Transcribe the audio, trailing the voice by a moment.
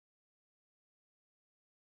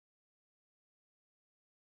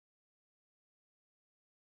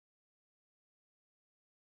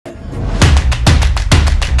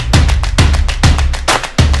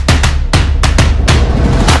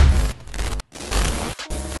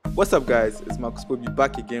What's up guys, it's Marcus Pobi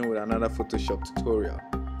back again with another Photoshop tutorial.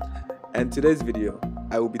 And today's video,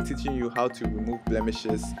 I will be teaching you how to remove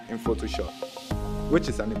blemishes in Photoshop, which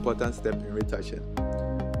is an important step in retouching,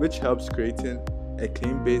 which helps creating a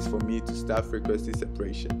clean base for me to start frequency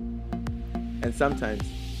separation. And sometimes,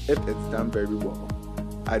 if it's done very well,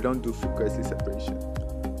 I don't do frequency separation.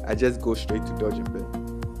 I just go straight to dodge and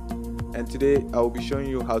blend. And today, I will be showing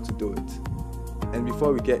you how to do it. And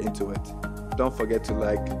before we get into it, don't forget to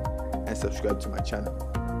like and subscribe to my channel.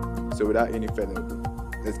 So without any further ado,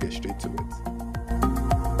 let's get straight to it.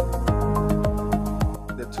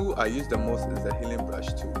 The tool I use the most is the healing brush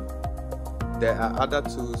tool. There are other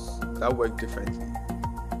tools that work differently,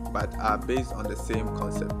 but are based on the same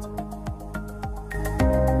concept.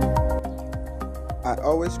 I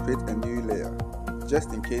always create a new layer.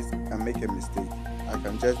 Just in case I make a mistake, I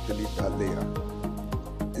can just delete that layer,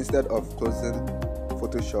 instead of closing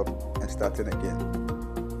Photoshop and starting again.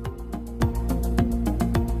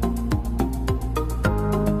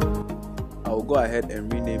 I will go ahead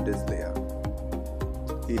and rename this layer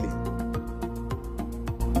Healing.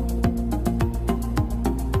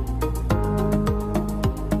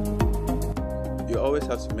 You always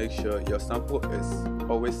have to make sure your sample is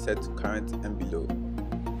always set to current and below.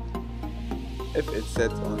 If it's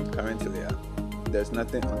set on current layer, there's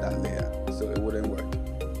nothing on that layer, so it wouldn't work.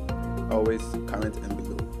 Always current and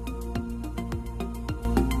below.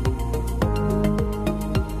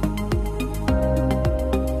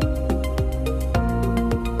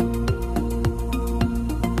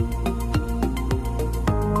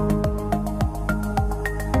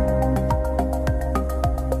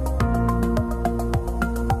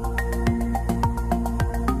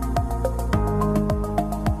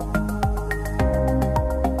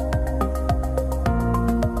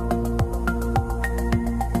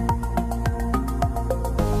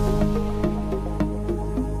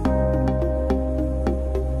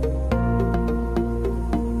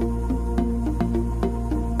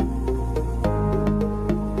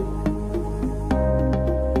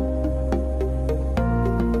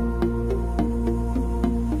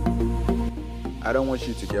 I don't want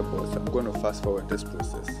you to get bored, so I'm going to fast forward this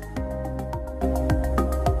process.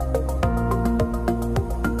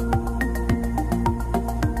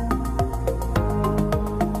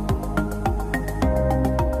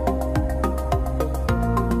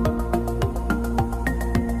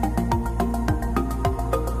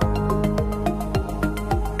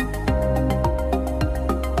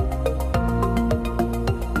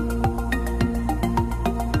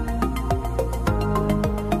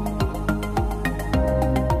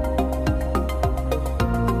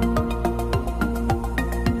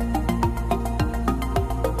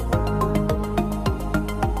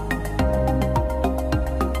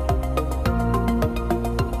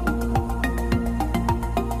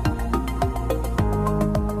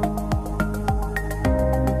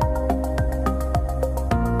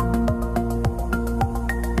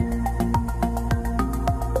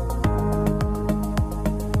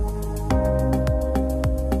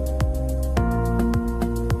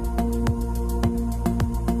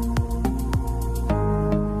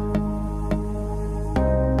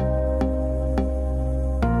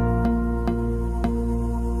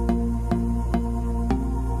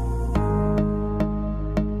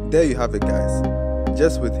 There you have it guys.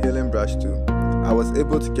 Just with healing brush tool, I was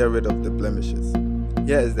able to get rid of the blemishes.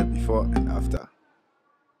 Here is the before and after.